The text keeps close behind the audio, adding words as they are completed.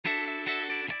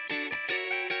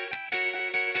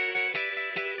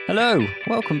Hello,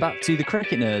 welcome back to the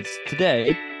Cricket Nerds.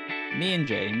 Today, me and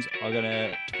James are going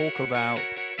to talk about,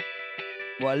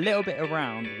 well, a little bit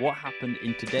around what happened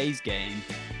in today's game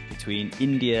between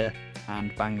India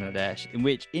and Bangladesh, in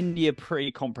which India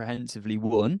pretty comprehensively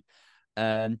won.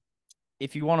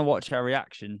 If you want to watch our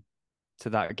reaction to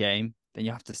that game, then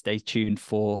you have to stay tuned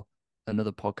for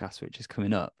another podcast which is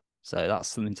coming up. So that's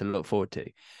something to look forward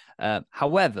to.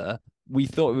 However, we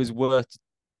thought it was worth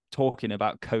talking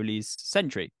about KOHLI's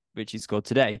century, which he scored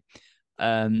today,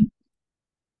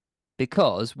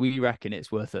 because we reckon it's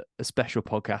worth a special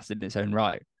podcast in its own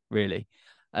right, really.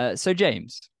 So,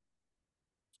 James,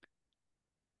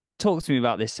 talk to me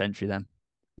about this century then.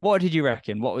 What did you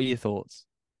reckon? What were your thoughts?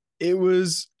 It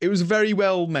was very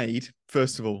well made.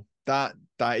 First of all, that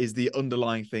is the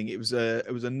underlying thing. It was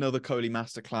another KOHLI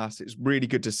masterclass. It's really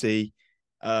good to see.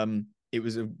 It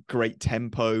was a great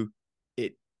tempo.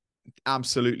 It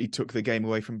absolutely took the game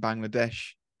away from Bangladesh.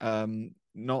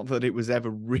 Not that it was ever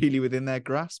really within their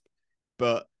grasp,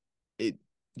 but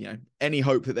any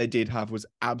hope that they did have was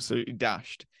absolutely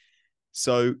dashed.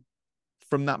 So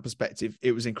from that perspective,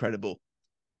 it was incredible.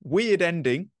 Weird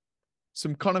ending,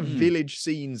 some kind of village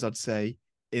scenes, I'd say,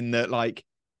 in that, like,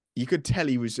 you could tell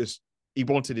he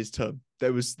wanted his turn.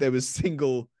 There was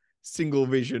single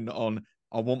vision on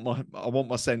I want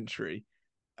my century.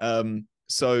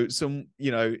 So some,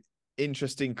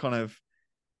 interesting kind of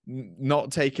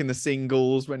not taking the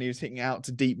singles when he was hitting out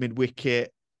to deep mid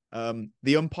wicket.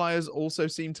 The umpires also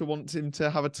seemed to want him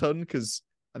to have a ton, because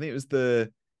I think it was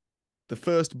the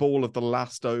first ball of the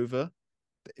last over,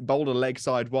 bowled a leg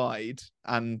side wide,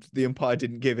 and the umpire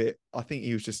didn't give it. I think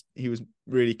he was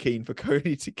really keen for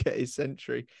KOHLI to get his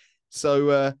century.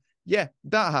 So yeah,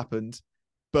 that happened.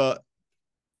 But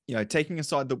taking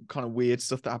aside the kind of weird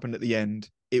stuff that happened at the end,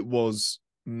 it was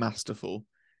masterful.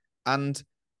 And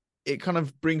it kind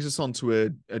of brings us on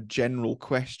to a general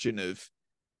question of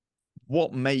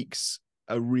what makes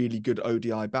a really good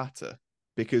ODI batter,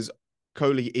 because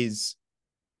KOHLI is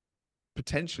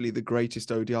potentially the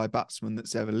greatest ODI batsman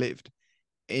that's ever lived.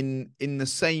 In the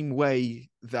same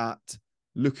way that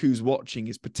Look Who's Watching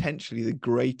is potentially the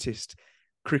greatest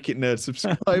Cricket Nerd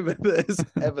subscriber that has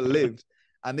ever lived.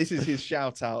 And this is his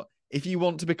shout out. If you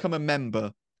want to become a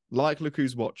member, like Look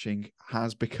Who's Watching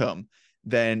has become,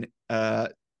 then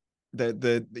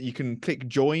you can click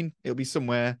join. It'll be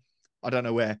somewhere, I don't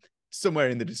know where, somewhere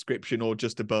in the description or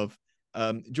just above.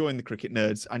 Join the Cricket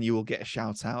Nerds and you will get a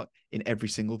shout out in every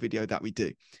single video that we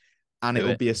do. And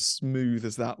it'll be as smooth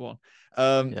as that one.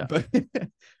 But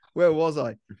where was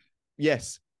I?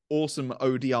 Yes, awesome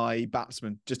ODI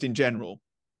batsman, just in general.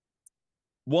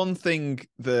 One thing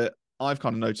that I've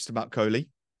kind of noticed about KOHLI,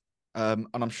 and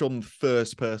I'm sure I'm the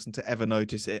first person to ever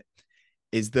notice it,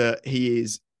 is that he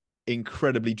is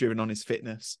incredibly driven on his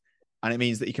fitness. And it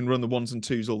means that he can run the ones and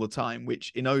twos all the time,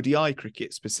 which in ODI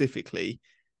cricket specifically,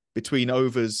 between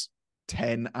overs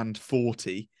 10 and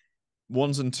 40,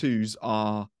 ones and twos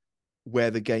are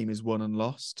where the game is won and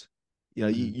lost.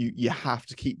 You have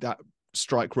to keep that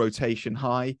strike rotation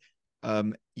high.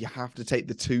 You have to take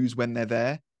the twos when they're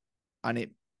there. And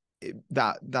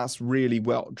that's really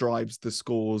what drives the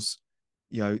scores,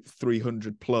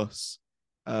 300 plus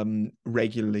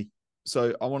regularly.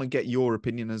 So I want to get your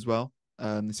opinion as well.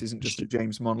 This isn't just a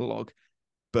James monologue,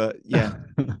 but yeah,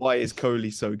 why is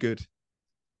KOHLI so good?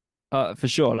 For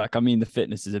sure. The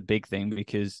fitness is a big thing,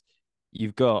 because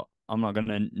you've got, I'm not going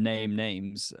to name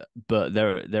names, but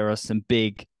there are some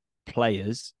big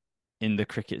players in the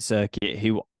cricket circuit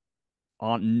who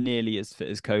aren't nearly as fit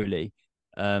as KOHLI,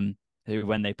 who,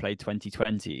 when they play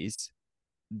 2020s,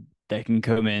 they can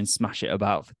come in and smash it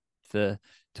about for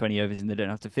 20 overs and they don't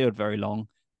have to field very long,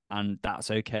 and that's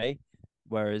okay.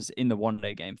 Whereas in the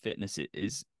one-day game, fitness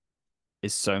is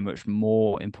so much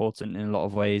more important in a lot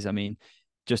of ways.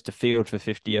 Just to field for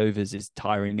 50 overs is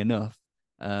tiring enough.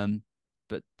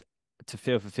 But to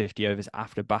field for 50 overs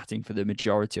after batting for the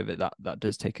majority of it, that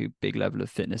does take a big level of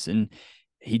fitness. And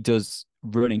he does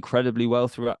run incredibly well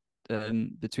throughout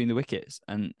between the wickets,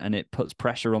 and it puts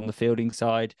pressure on the fielding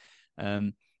side.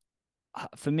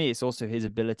 For me, it's also his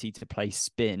ability to play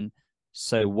spin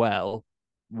so well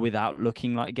without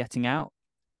looking like getting out.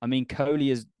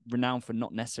 KOHLI is renowned for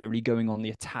not necessarily going on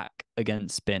the attack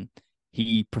against spin.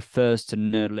 He prefers to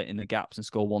nurdle it in the gaps and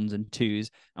score ones and twos.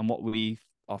 And what we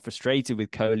are frustrated with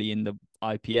KOHLI in the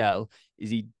IPL is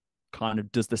he kind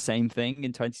of does the same thing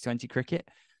in 2020 cricket.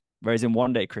 Whereas in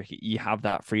one-day cricket, you have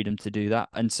that freedom to do that.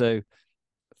 And so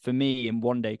for me, in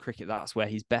one-day cricket, that's where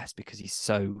he's best, because he's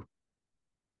so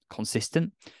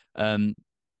consistent.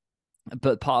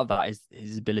 But part of that is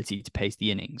his ability to pace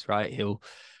the innings, right? He'll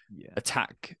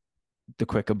attack the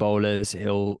quicker bowlers.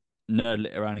 He'll nerdle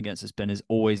it around against the spinners,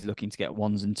 always looking to get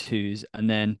ones and twos. And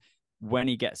then when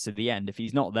he gets to the end, if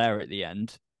he's not there at the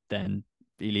end, then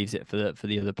he leaves it for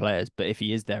the other players. But if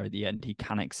he is there at the end, he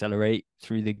can accelerate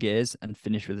through the gears and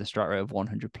finish with a strike rate of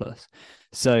 100 plus.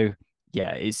 So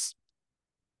yeah, he's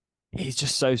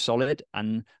just so solid,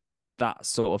 and that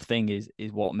sort of thing is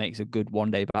what makes a good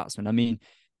one day batsman. I mean,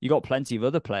 you got plenty of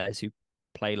other players who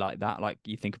play like that. Like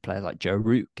you think of players like Joe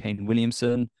Root, Kane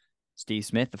Williamson, Steve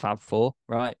Smith, the Fab Four,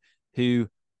 right? Who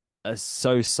are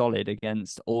so solid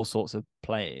against all sorts of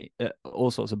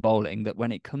all sorts of bowling, that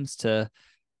when it comes to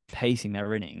pacing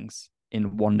their innings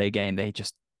in one day game, it's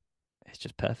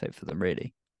just perfect for them,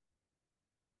 really.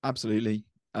 Absolutely.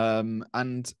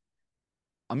 And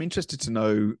I'm interested to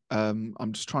know.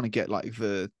 I'm just trying to get like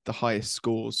the highest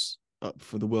scores up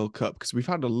for the World Cup, because we've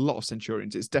had a lot of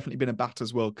centurions. It's definitely been a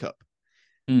batters World Cup.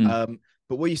 Mm.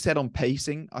 But what you said on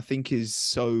pacing, I think, is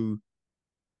so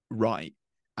right.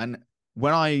 And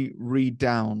when I read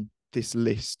down this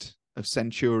list of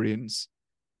centurions,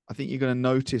 I think you're going to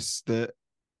notice that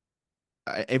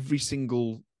every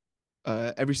single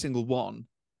one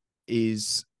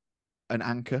is an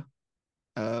anchor.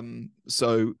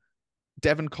 So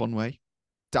Devon Conway,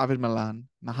 David Malan,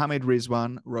 Mohammad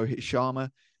Rizwan, Rohit Sharma,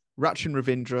 Rachin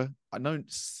Ravindra. I know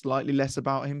slightly less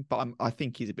about him, but I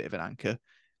think he's a bit of an anchor.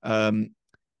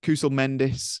 Kusal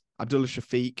Mendis, Abdullah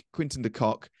Shafiq, Quinton de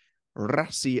Kock,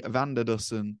 Rassi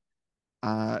Vanderdussen.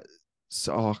 I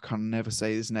can never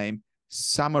say his name.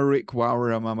 Samarik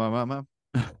Waramamama.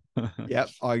 Yep,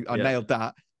 I Yeah. nailed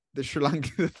that. The Sri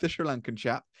Lankan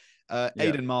chap. Yeah.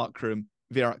 Aidan Markram,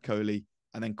 Virat Kohli,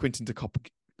 and then Quinton de Kock.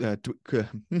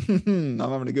 I'm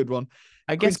having a good one.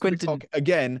 I guess Quinton de Quinton. Kock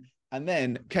again, and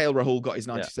then KL Rahul got his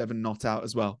Yeah. 97 not out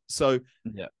as well. So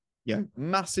yeah,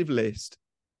 massive list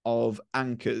of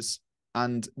anchors,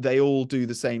 and they all do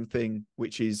the same thing,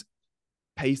 which is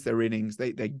pace their innings.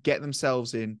 They get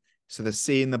themselves in, so they're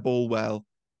seeing the ball well,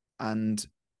 and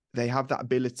they have that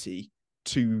ability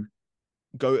to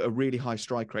go at a really high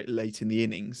strike rate late in the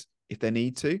innings if they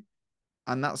need to.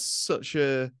 And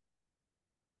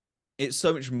it's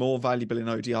so much more valuable in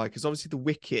ODI, because obviously the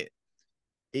wicket,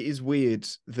 it is weird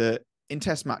that in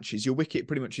test matches, your wicket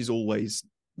pretty much is always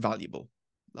valuable.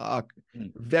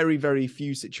 Very, very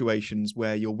few situations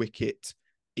where your wicket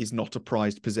is not a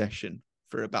prized possession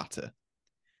for a batter.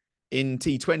 In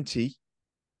T20,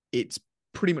 it's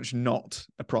pretty much not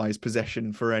a prized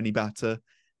possession for any batter.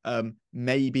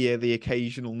 Maybe the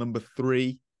occasional number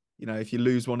 3. If you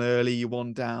lose one early, you're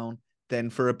one down. Then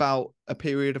for about a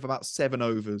period of about 7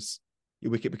 overs,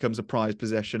 your wicket becomes a prized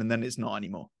possession, and then it's not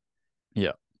anymore.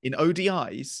 Yeah. In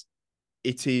ODIs,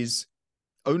 it is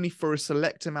only for a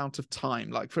select amount of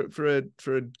time. Like for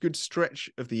a good stretch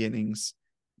of the innings,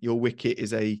 your wicket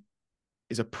is a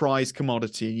prized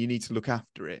commodity, and you need to look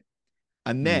after it.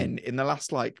 And then in the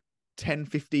last like 10,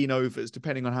 15 overs,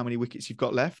 depending on how many wickets you've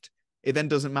got left, it then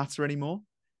doesn't matter anymore.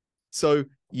 So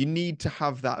you need to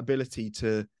have that ability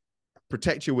to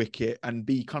protect your wicket and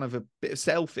be kind of a bit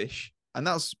selfish. And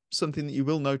that's something that you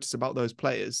will notice about those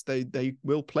players. They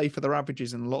will play for their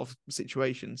averages in a lot of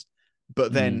situations,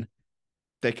 but then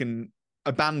they can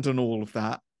abandon all of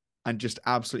that and just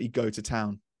absolutely go to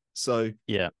town. So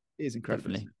yeah, it is incredible.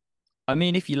 definitely. I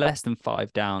mean, if you're less than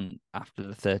 5 down after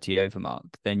the 30 over mark,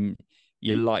 then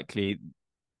you're likely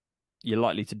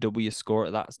to double your score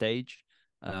at that stage.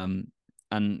 And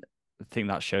I think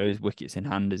that shows wickets in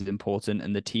hand is important.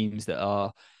 And the teams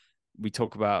we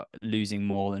talk about losing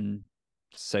more than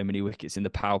so many wickets in the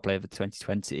power play of the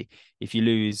 2020. If you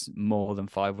lose more than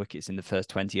 5 wickets in the first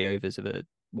 20 overs of a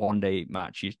one day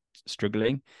match, you're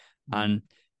struggling. And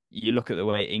you look at the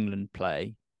way England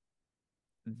play,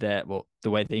 the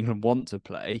way that England want to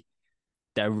play,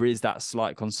 there is that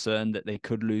slight concern that they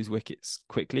could lose wickets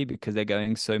quickly because they're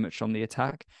going so much on the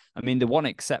attack. I mean, the one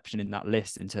exception in that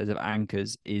list in terms of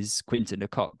anchors is Quinton de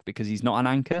Kock, because he's not an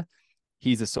anchor.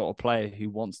 He's the sort of player who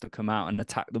wants to come out and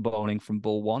attack the bowling from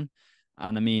ball one.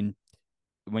 And I mean,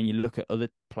 when you look at other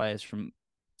players from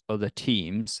other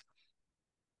teams,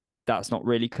 that's not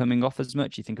really coming off as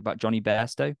much. You think about Johnny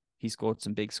Bairstow. He scored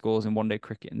some big scores in one-day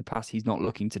cricket in the past. He's not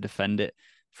looking to defend it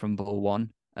from ball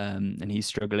one, and he's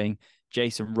struggling.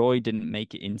 Jason Roy didn't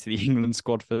make it into the England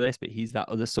squad for this, but he's that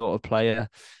other sort of player.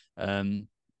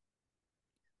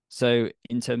 So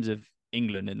in terms of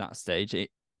England in that stage,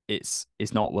 it's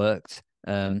not worked,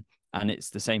 and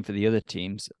it's the same for the other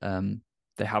teams.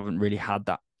 They haven't really had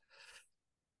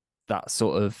that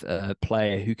sort of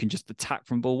player who can just attack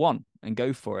from ball one and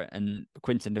go for it. And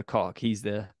Quinton de Kock, he's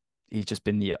just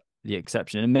been the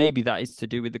exception. And maybe that is to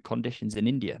do with the conditions in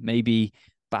India. Maybe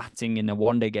batting in a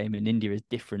one-day game in India is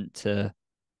different to,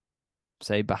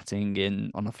 say, batting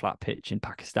in on a flat pitch in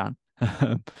Pakistan.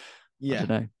 I Yeah, don't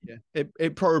know. yeah,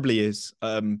 it probably is.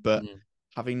 But Mm.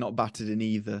 having not batted in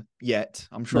either yet,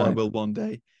 I'm sure I No. will one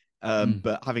day. Mm.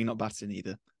 But having not batted in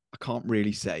either, I can't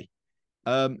really say.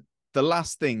 Um, the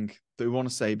last thing that we want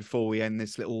to say before we end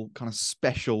this little kind of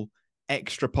special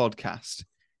extra podcast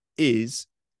is,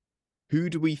 who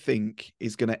do we think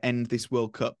is going to end this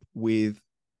World Cup with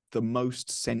the most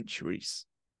centuries?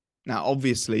 Now,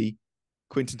 obviously,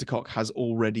 Quinton de Kock has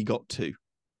already got two,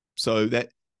 so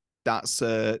that's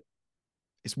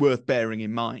it's worth bearing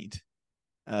in mind.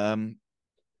 Um,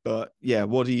 but yeah,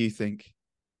 what do you think?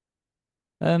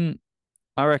 Um,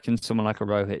 I reckon someone like a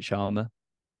Rohit Sharma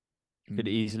could Mm.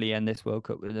 easily end this World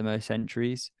Cup with the most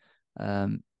centuries.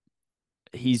 Um,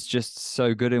 he's just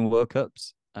so good in World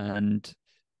Cups, and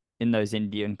in those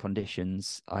Indian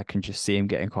conditions, I can just see him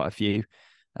getting quite a few.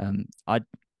 Um, I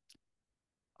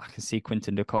I can see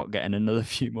Quinton de Kock getting another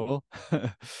few more.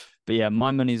 But yeah, my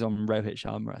money's on Rohit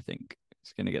Sharma. I think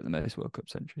he's going to get the most World Cup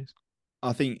centuries.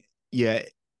 I think, yeah,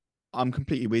 I'm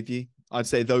completely with you. I'd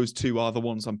say those two are the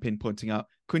ones I'm pinpointing out.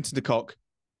 Quinton de Kock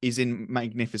is in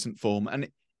magnificent form. And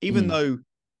even Mm.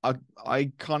 though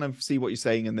I kind of see what you're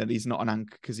saying and that he's not an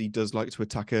anchor because he does like to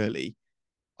attack early,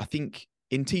 I think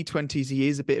in T20s he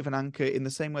is a bit of an anchor in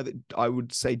the same way that I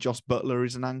would say Joss Butler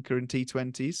is an anchor in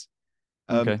T20s.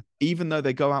 Okay. Even though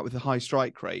they go out with the high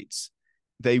strike rates,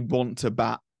 they want to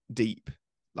bat deep.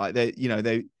 Like they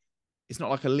it's not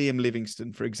like a Liam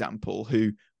Livingston, for example,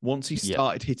 who once he Yeah.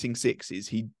 started hitting sixes,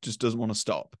 he just doesn't want to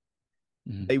stop.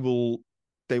 Mm.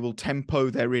 They will tempo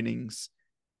their innings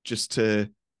just to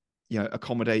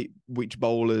accommodate which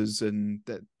bowlers, and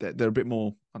they're a bit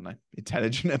more, I don't know,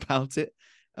 intelligent about it.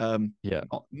 Yeah.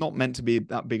 Not meant to be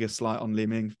that big a slight on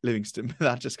Livingston, but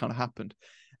that just kind of happened.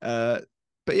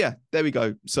 But yeah, there we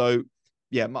go. So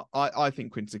yeah, I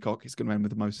think Quinton de Kock is going to end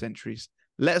with the most centuries.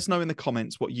 Let us know in the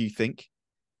comments what you think.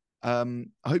 I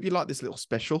hope you like this little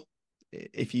special.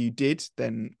 If you did,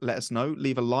 then let us know.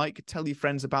 Leave a like. Tell your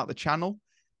friends about the channel.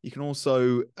 You can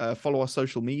also follow our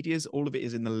social medias. All of it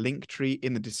is in the link tree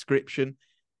in the description.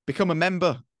 Become a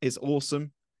member. It's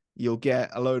awesome. You'll get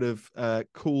a load of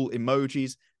cool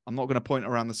emojis. I'm not going to point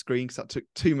around the screen because that took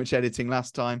too much editing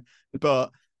last time,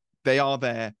 but they are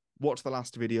there. Watch the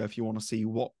last video if you want to see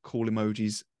what cool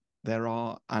emojis there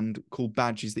are and cool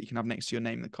badges that you can have next to your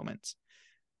name in the comments.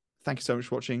 Thank you so much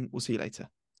for watching. We'll see you later.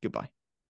 Goodbye.